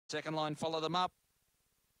Second line follow them up.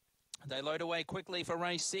 They load away quickly for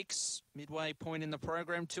race 6. Midway point in the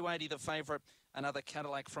program. 280 the favourite. Another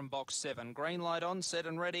Cadillac from box 7. Green light on, set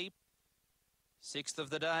and ready. 6th of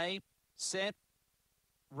the day. Set.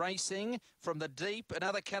 Racing from the deep.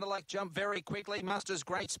 Another Cadillac jump very quickly. Musters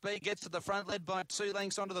great speed. Gets to the front, led by 2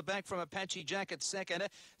 lengths onto the back from Apache Jacket second.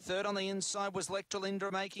 Third on the inside was Lectrolindra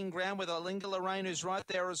making ground with Alinga Lorraine, who's right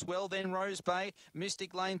there as well. Then Rose Bay.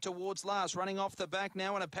 Mystic Lane towards last. Running off the back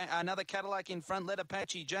now, and another Cadillac in front, led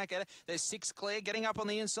Apache Jacket. There's 6 clear. Getting up on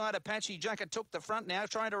the inside, Apache Jacket took the front now.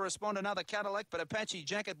 Trying to respond another Cadillac, but Apache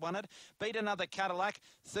Jacket won it. Beat another Cadillac.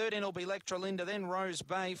 Third in will be Lectrolinda, then Rose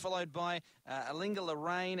Bay, followed by Alinga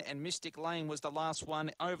Lorraine, and Mystic Lane was the last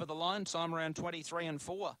one over the line. Time around 23 and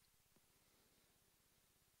 4.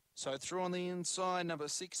 So through on the inside, number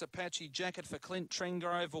 6, Apache Jacket for Clint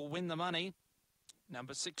Trengrove will win the money.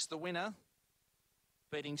 Number 6, the winner.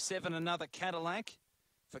 Beating 7, another Cadillac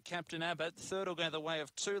for Captain Abbott. Third will go the way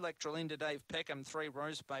of 2, Lectrolinda, Dave Peckham. 3,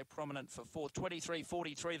 Rose Bay, prominent for 4.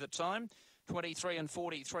 23.43 the time. 23 and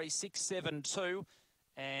 43, 6.72.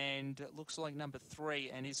 And it looks like number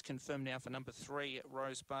 3, and is confirmed now for number 3,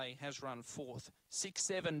 Rose Bay, has run 4th. 6,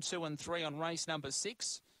 7, 2 and 3 on race number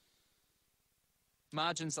 6.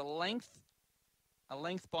 Margins a length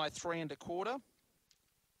by 3 1/4.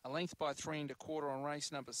 A length by 3 1/4 on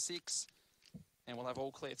race number 6. And we'll have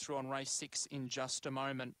all clear through on race 6 in just a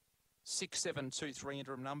moment. 6, 7, 2, 3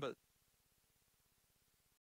 interim number.